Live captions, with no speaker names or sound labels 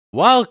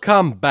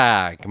Welcome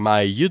back,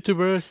 my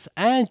YouTubers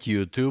and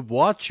YouTube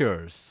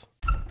watchers,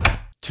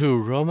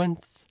 to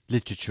Romance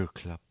Literature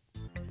Club.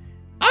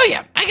 Oh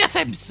yeah, I guess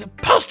I'm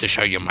supposed to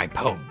show you my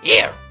poem.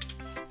 Here!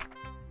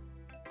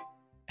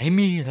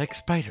 Amy likes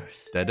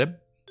spiders. Daddy,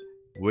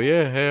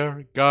 we're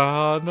here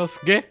gonna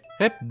skip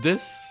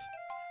this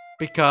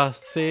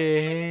because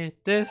it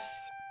is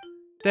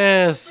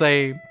the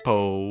same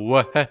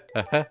poem.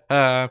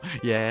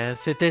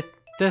 Yes, it is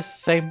the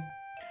same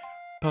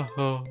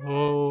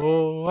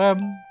poem.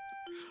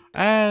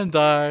 And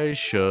I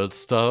should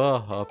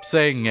stop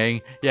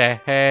singing.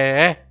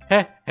 Yes.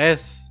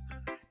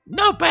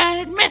 No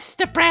bad,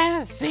 Mr.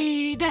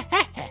 President.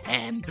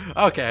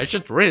 Okay, I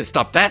should really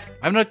stop that.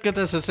 I'm not good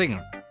as a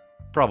singer.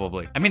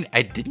 Probably. I mean,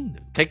 I didn't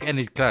take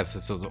any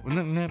classes, so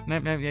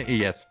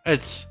yes.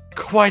 It's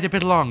quite a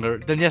bit longer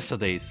than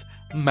yesterday's,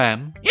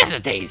 ma'am.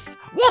 Yesterday's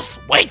was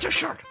way too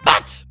short,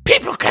 but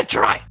people can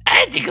try,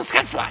 and eagles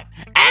can fly,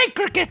 and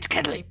crickets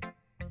can leap.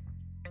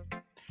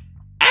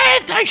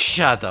 And I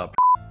Shut up.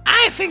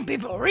 I think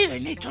people really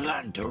need to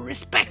learn to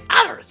respect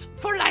others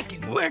for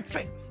liking weird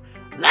things.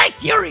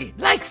 Like Yuri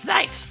likes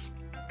knives.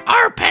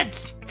 Or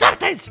pens.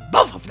 Sometimes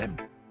both of them.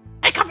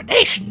 A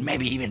combination,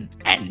 maybe even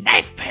a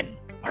knife pen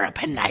or a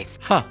pen knife.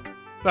 Huh.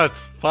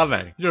 That's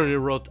funny. Yuri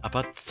wrote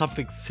about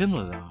something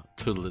similar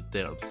to the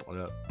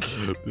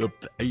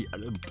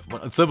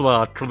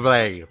similar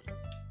today.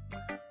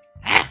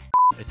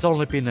 It's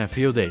only been a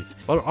few days,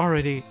 but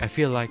already I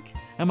feel like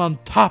I'm on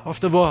top of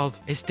the world.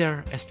 Is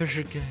there a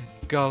special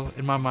girl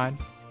in my mind?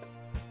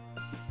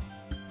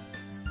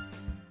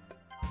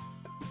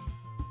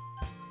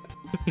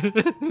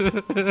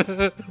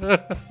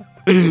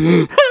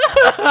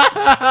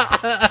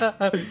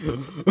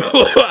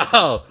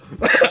 Wow.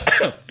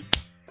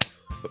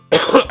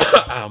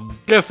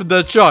 Given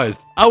the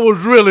choice, I would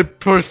really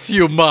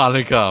pursue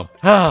Monika.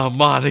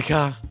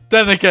 Monika.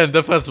 Then again,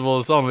 the festival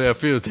is only a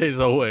few days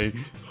away.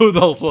 Who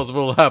knows what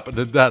will happen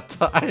in that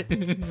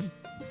time?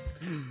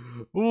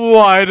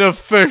 Why the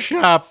fish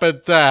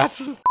happened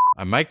that?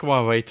 I make my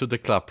way to the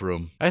club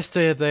room.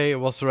 Yesterday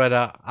was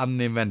rather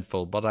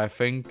uneventful, but I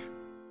think...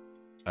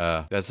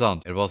 that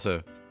sound. It was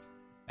a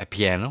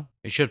piano.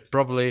 I should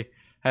probably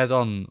head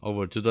on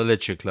over to the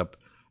literature club,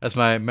 as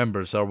my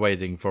members are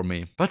waiting for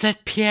me. But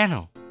that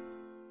piano!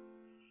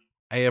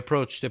 I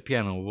approached the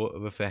piano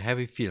with a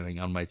heavy feeling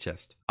on my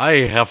chest.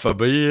 I have a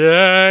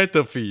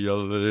better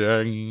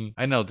feeling.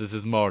 I know this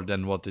is more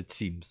than what it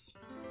seems.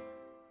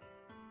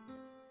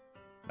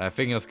 My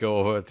fingers go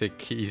over the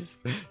keys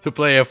to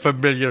play a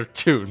familiar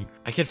tune.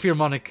 I can feel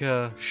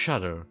Monika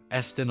shudder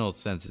as the note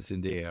dances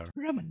in the air.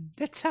 Roman,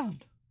 that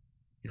sound.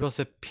 It was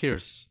a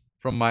pierce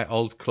from my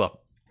old club.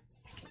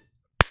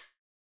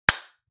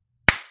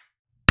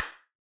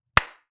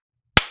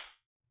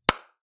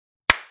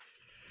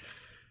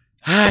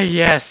 Ah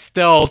yes,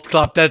 the old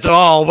club that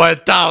all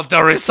went down the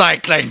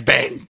recycling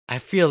bin. I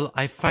feel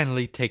I've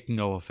finally taken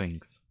over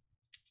things.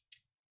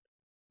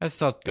 Let's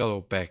not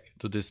go back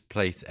to this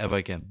place ever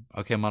again.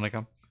 Okay,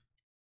 Monika?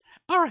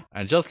 Alright.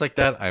 And just like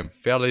that, I'm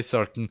fairly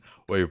certain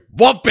we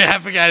won't be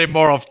having any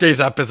more of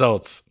these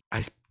episodes.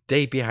 I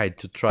stay behind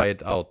to try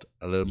it out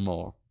a little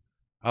more.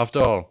 After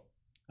all,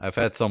 I've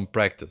had some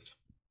practice.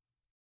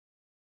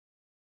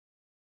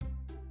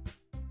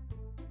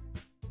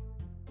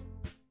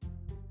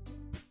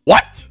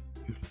 What?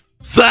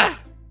 The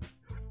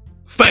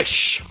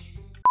fish!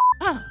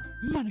 Ah,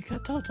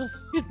 Monika told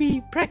us you'd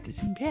be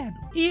practicing piano.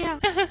 Yeah.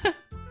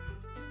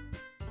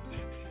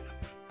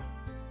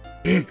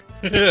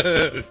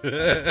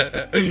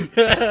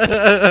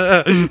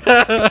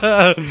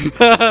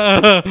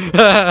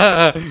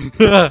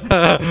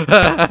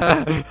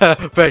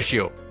 Fish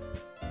you.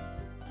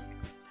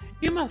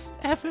 You must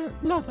have a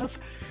lot of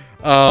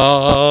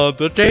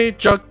The day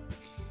joke.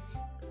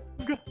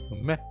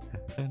 Man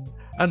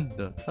and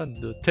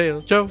the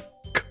tail joke.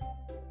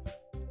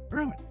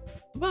 Roman.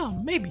 Well,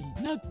 maybe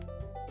not.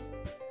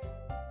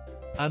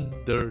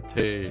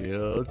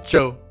 Undertale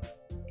joke.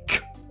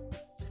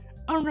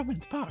 On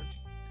Roman's part,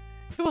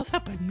 he was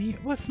helping me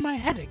with my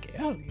headache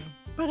earlier,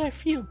 but I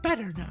feel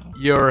better now.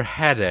 Your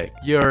headache.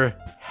 Your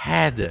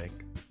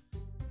headache.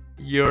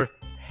 Your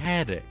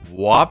headache.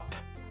 Whop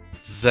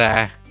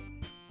the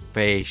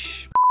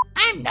fish.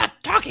 I'm not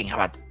talking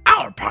about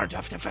our part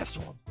of the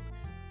festival.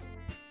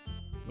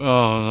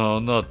 Oh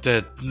no,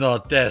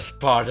 not this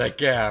part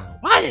again.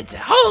 What? It's a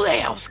whole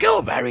day of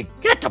school where we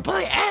get to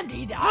play and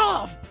eat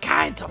all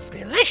kinds of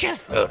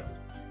delicious food.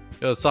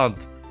 You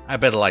sound a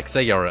bit like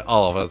cigarette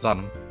all of a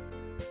sudden.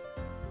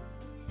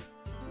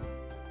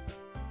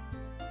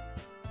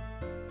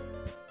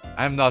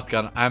 I'm not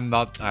doing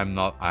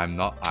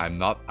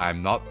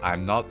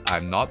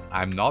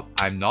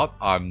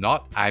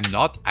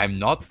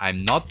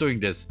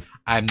this.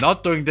 I'm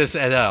not doing this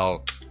at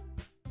all.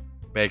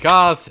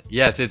 Because,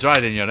 yes, it's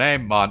right in your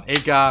name,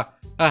 mon-ika.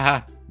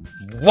 Haha.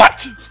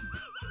 What?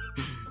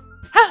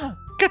 Haha,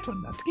 good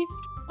one, Natsuki.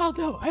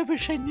 Although I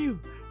wish I knew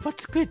what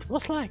squid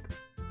was like.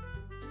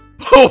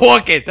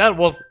 Okay, that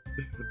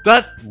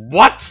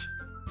what?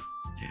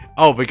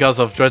 Oh, because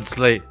of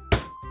translate.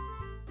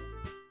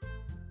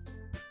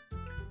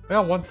 I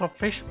want some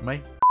fish,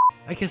 mate.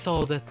 I guess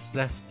all that's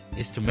left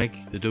is to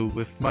make the do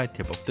with my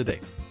tip of the day.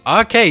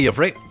 Okay,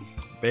 Jeffrey.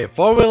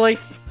 Before we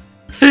leave,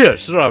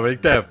 here's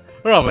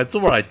Roman's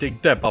writing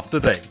tip of the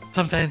day.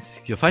 Sometimes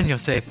you find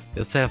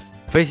yourself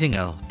facing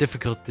a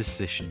difficult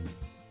decision.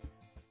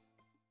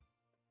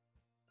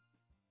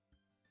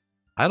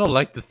 I don't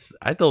like this.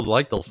 I don't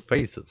like those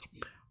faces.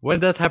 When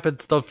that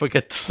happens, don't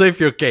forget to save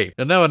your game.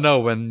 You never know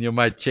when you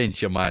might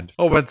change your mind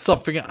or when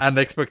something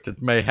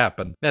unexpected may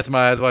happen. That's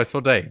my advice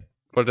for the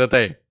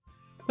day.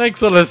 Thanks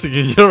for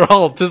listening. You're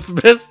all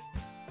dismissed.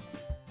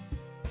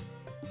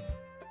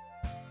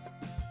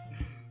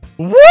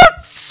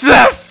 What's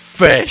a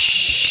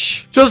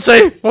fish? Just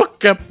say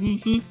okay.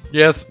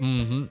 Yes.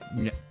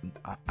 Yeah.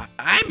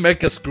 I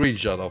make a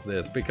screenshot of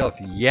this because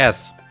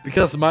yes,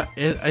 because my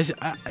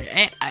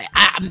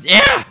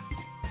yeah.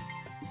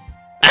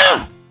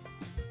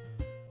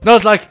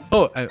 Not like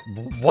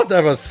what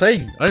I was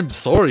saying. I'm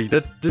sorry.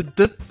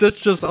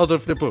 That's just out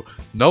of the blue.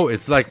 No,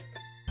 it's like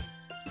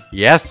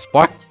yes.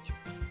 What?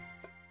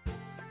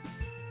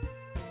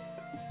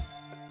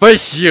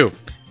 Push you.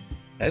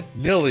 And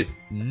nearly.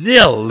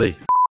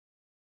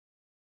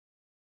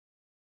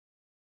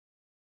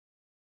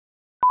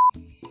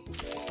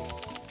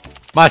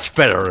 Much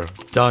better,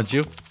 don't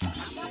you?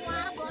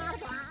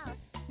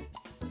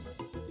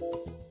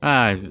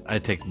 I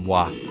take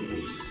moi.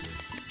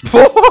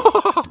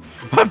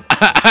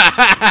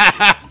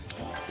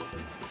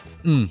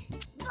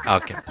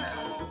 Okay.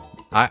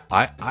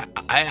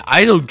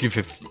 I don't give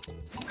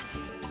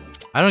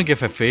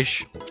a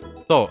fish,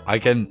 so I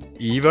can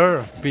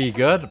either be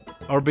good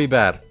or be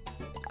bad,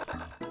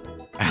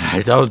 and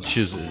I don't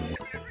choose it.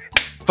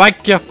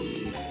 Thank you.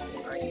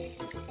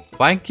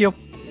 Thank you.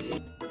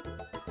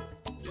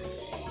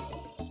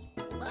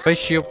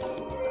 Fish you.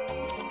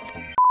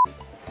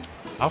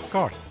 Of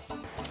course.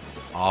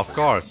 Of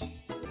course.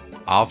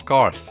 Of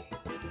course.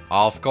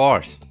 Of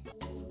course.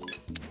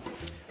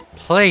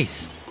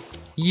 Please.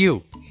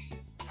 You.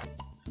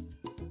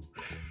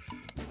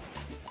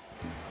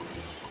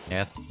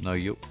 Yes. No,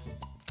 you.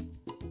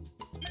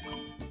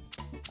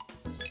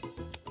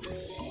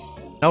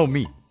 No,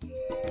 me.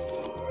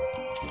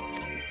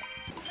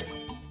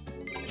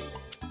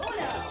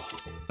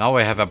 Now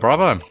we have a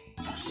problem.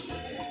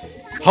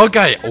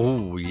 Okay.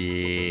 Oh,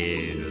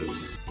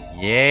 yes.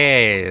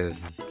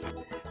 Yes.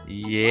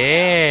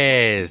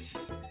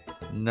 Yes.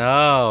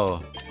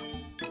 No.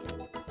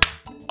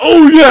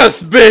 Oh,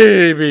 yes,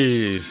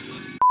 babies.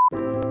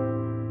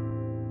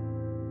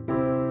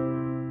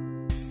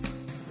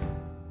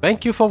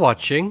 Thank you for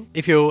watching.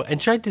 If you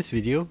enjoyed this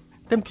video,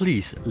 then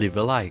please leave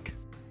a like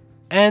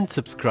and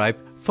subscribe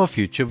for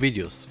future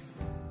videos.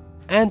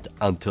 And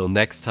until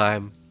next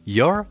time,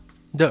 you're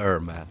the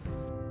ther-man.